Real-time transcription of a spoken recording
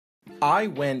I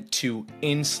went to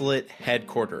Insulet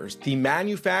headquarters, the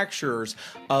manufacturers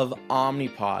of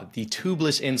Omnipod, the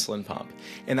tubeless insulin pump.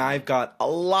 And I've got a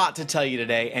lot to tell you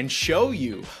today and show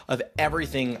you of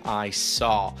everything I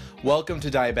saw. Welcome to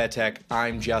Diabetech.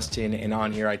 I'm Justin, and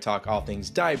on here I talk all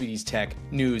things diabetes tech,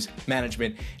 news,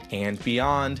 management, and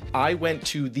beyond. I went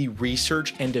to the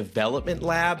research and development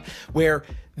lab where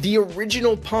the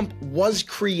original pump was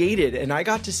created, and I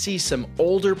got to see some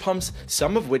older pumps,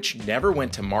 some of which never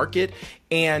went to market,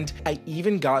 and I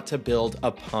even got to build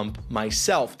a pump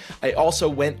myself. I also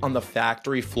went on the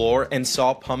factory floor and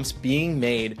saw pumps being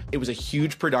made. It was a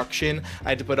huge production. I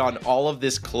had to put on all of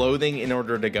this clothing in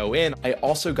order to go in. I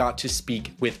also got to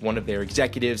speak with one of their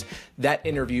executives. That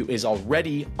interview is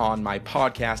already on my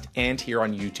podcast and here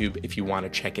on YouTube if you want to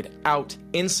check it out.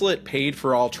 Insulet paid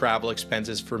for all travel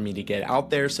expenses for me to get out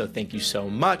there, so thank you so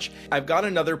much. I've got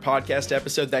another podcast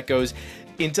episode that goes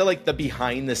into like the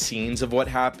behind the scenes of what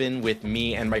happened with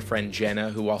me and my friend Jenna,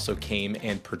 who also came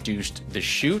and produced the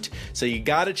shoot. So you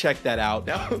got to check that out.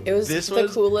 It was the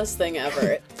coolest thing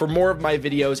ever. For more of my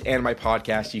videos and my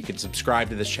podcast, you can subscribe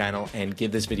to this channel and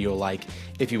give this video a like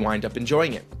if you wind up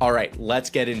enjoying it. All right, let's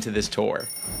get into this tour.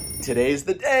 Today's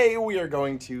the day. We are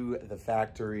going to the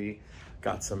factory.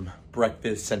 Got some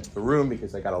breakfast sent to the room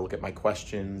because I got to look at my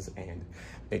questions and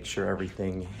make sure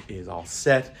everything is all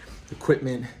set.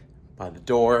 Equipment by the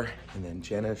door, and then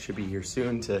Jenna should be here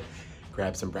soon to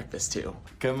grab some breakfast too.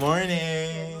 Good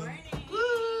morning. Good morning.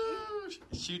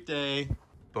 Woo! Shoot day.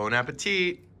 Bon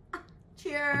appetit.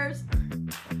 Cheers.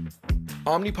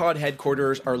 Omnipod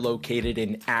headquarters are located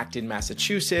in Acton,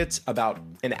 Massachusetts, about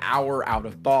an hour out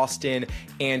of Boston,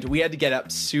 and we had to get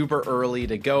up super early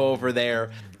to go over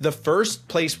there. The first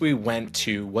place we went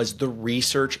to was the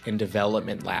research and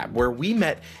development lab, where we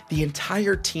met the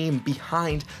entire team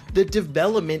behind the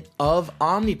development of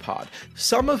Omnipod,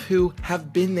 some of who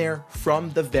have been there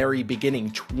from the very beginning,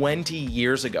 20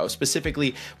 years ago.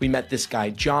 Specifically, we met this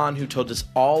guy, John, who told us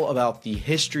all about the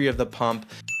history of the pump.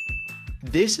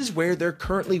 This is where they're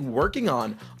currently working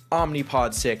on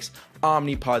Omnipod 6,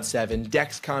 Omnipod 7,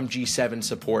 Dexcom G7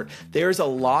 support. There's a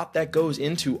lot that goes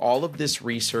into all of this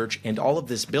research and all of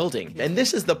this building. And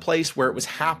this is the place where it was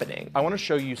happening. I want to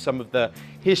show you some of the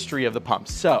history of the pump.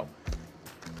 So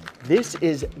this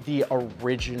is the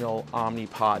original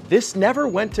Omnipod. This never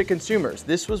went to consumers.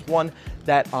 This was one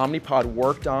that Omnipod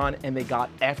worked on and they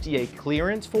got FDA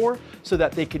clearance for so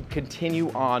that they could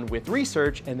continue on with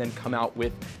research and then come out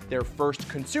with their first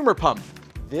consumer pump.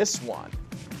 This one.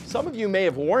 Some of you may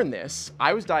have worn this.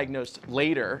 I was diagnosed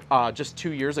later, just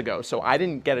 2 years ago, so I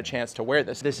didn't get a chance to wear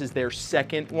this. This is their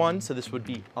second one, so this would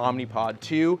be Omnipod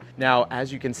 2. Now,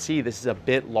 as you can see, this is a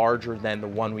bit larger than the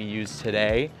one we use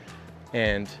today,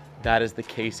 and that is the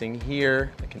casing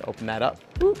here. I can open that up.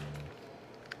 Boop.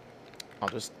 I'll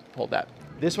just hold that.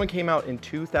 This one came out in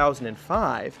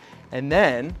 2005, and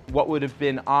then what would have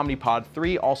been Omnipod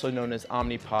 3, also known as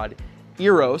Omnipod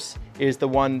Eros, is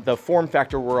the form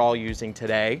factor we're all using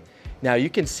today. Now you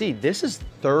can see this is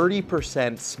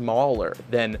 30% smaller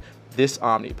than this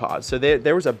Omnipod. So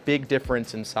there was a big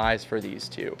difference in size for these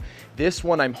two. This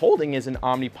one I'm holding is an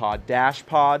Omnipod Dash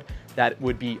Pod. That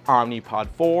would be Omnipod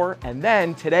 4. And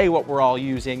then today what we're all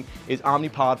using is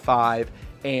Omnipod 5,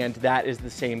 and that is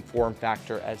the same form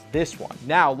factor as this one.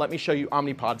 Now let me show you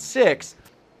Omnipod 6.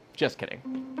 Just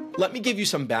kidding. Let me give you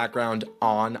some background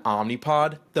on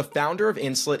Omnipod. The founder of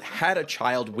Insulet had a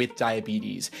child with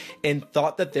diabetes and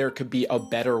thought that there could be a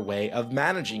better way of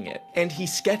managing it. And he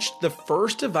sketched the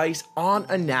first device on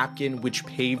a napkin, which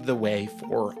paved the way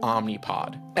for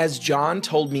Omnipod. As John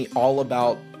told me all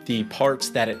about the parts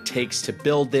that it takes to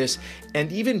build this,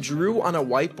 and even drew on a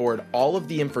whiteboard all of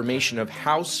the information of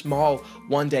how small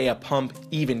one day a pump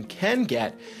even can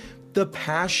get, the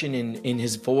passion in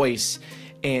his voice,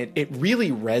 and it really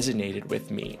resonated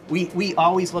with me. We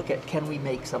always look at, can we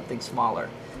make something smaller?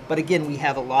 But again, we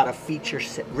have a lot of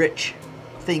feature-rich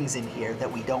things in here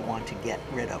that we don't want to get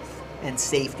rid of, and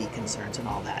safety concerns and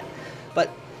all that. But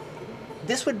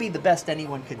this would be the best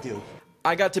anyone could do.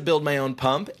 I got to build my own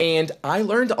pump, and I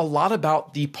learned a lot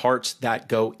about the parts that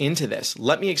go into this.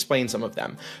 Let me explain some of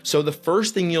them. So the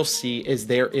first thing you'll see is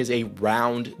there is a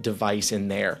round device in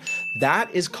there. That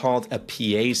is called a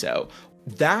piezo.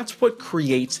 That's what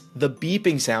creates the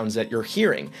beeping sounds that you're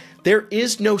hearing. There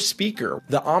is no speaker.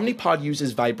 The Omnipod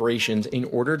uses vibrations in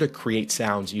order to create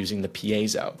sounds using the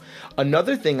piezo.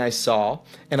 Another thing I saw,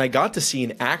 and I got to see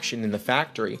in action in the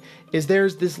factory, is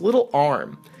there's this little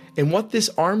arm. And what this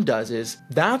arm does is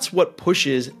that's what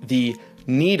pushes the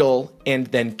needle and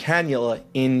then cannula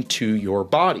into your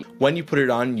body. When you put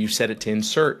it on, you set it to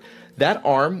insert. That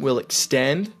arm will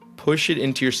extend, push it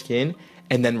into your skin,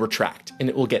 and then retract, and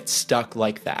it will get stuck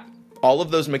like that. All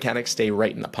of those mechanics stay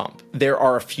right in the pump. There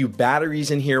are a few batteries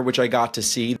in here, which I got to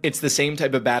see. It's the same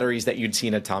type of batteries that you'd see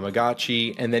in a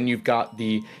Tamagotchi. And then you've got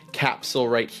the capsule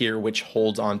right here, which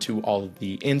holds onto all of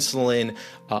the insulin,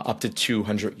 up to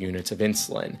 200 units of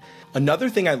insulin. Another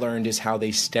thing I learned is how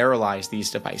they sterilize these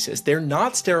devices. They're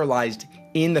not sterilized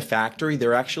in the factory,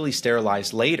 they're actually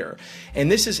sterilized later. And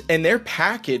they're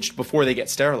packaged before they get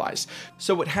sterilized.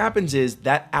 So what happens is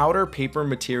that outer paper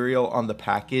material on the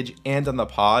package and on the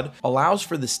pod allows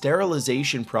for the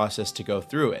sterilization process to go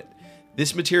through it.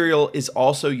 This material is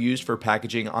also used for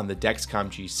packaging on the Dexcom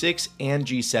G6 and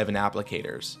G7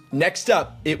 applicators. Next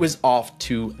up, it was off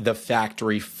to the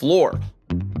factory floor.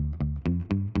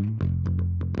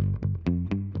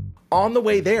 On the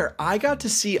way there, I got to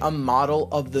see a model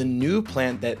of the new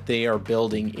plant that they are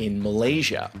building in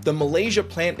Malaysia. The Malaysia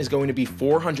plant is going to be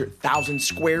 400,000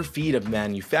 square feet of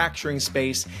manufacturing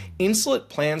space. Insulet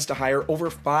plans to hire over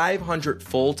 500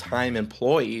 full-time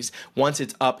employees once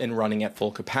it's up and running at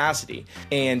full capacity,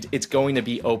 and it's going to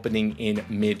be opening in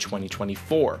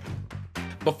mid-2024.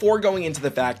 Before going into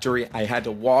the factory, I had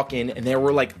to walk in, and there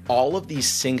were like all of these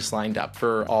sinks lined up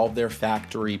for all of their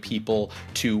factory people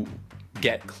to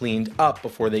get cleaned up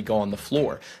before they go on the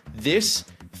floor. This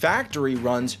factory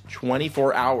runs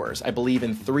 24 hours, I believe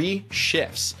in 3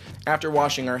 shifts. After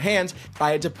washing our hands,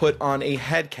 I had to put on a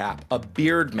head cap, a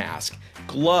beard mask,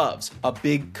 gloves, a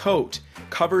big coat,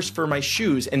 covers for my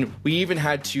shoes, and we even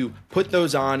had to put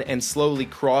those on and slowly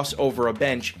cross over a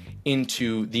bench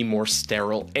into the more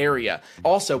sterile area.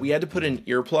 Also, we had to put in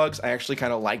earplugs. I actually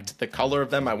kind of liked the color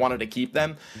of them. I wanted to keep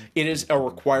them. It is a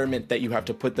requirement that you have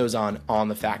to put those on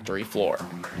the factory floor.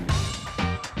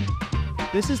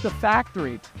 This is the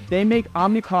factory. They make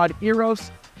Omnipod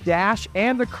Eros, Dash,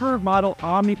 and the current model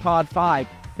Omnipod 5.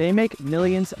 They make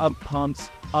millions of pumps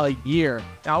a year.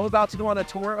 Now I'm about to go on a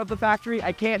tour of the factory.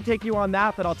 I can't take you on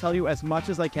that, but I'll tell you as much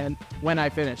as I can when I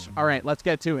finish. All right, let's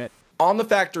get to it. On the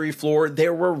factory floor,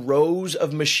 there were rows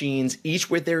of machines, each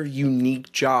with their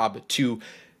unique job to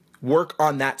work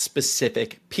on that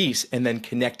specific piece and then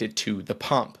connect it to the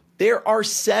pump. There are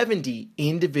 70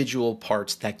 individual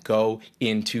parts that go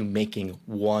into making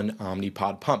one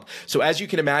Omnipod pump. So as you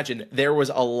can imagine, there was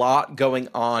a lot going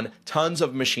on, tons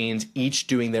of machines, each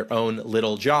doing their own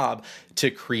little job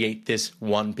to create this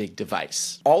one big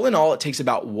device. All in all, it takes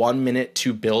about 1 minute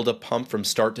to build a pump from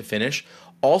start to finish.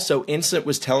 Also, Insulet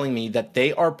was telling me that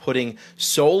they are putting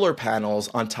solar panels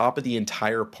on top of the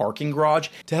entire parking garage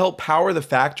to help power the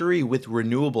factory with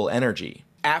renewable energy.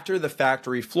 After the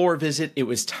factory floor visit, it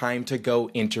was time to go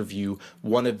interview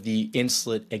one of the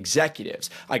Insulet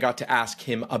executives. I got to ask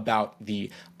him about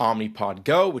the Omnipod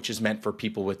Go, which is meant for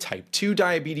people with type 2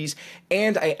 diabetes,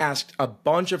 and I asked a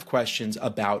bunch of questions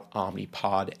about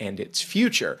Omnipod and its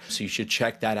future. So you should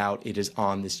check that out. It is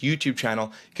on this YouTube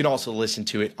channel. You can also listen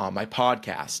to it on my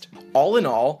podcast. All in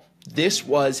all, this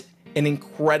was an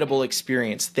incredible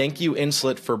experience. Thank you,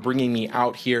 Insulet, for bringing me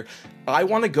out here. I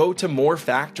want to go to more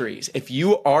factories. If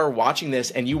you are watching this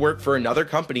and you work for another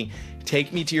company,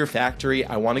 take me to your factory.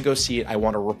 I want to go see it. I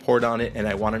want to report on it, and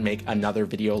I want to make another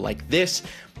video like this.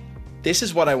 This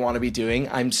is what I want to be doing.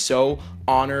 I'm so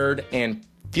honored and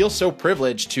feel so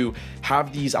privileged to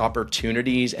have these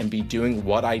opportunities and be doing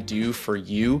what I do for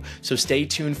you. So stay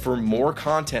tuned for more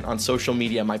content on social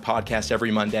media, my podcast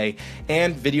every Monday,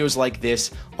 and videos like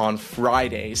this on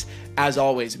Fridays. As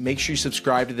always, make sure you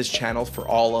subscribe to this channel for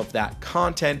all of that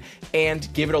content and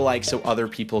give it a like so other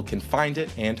people can find it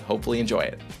and hopefully enjoy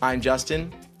it. I'm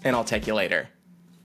Justin, and I'll take you later.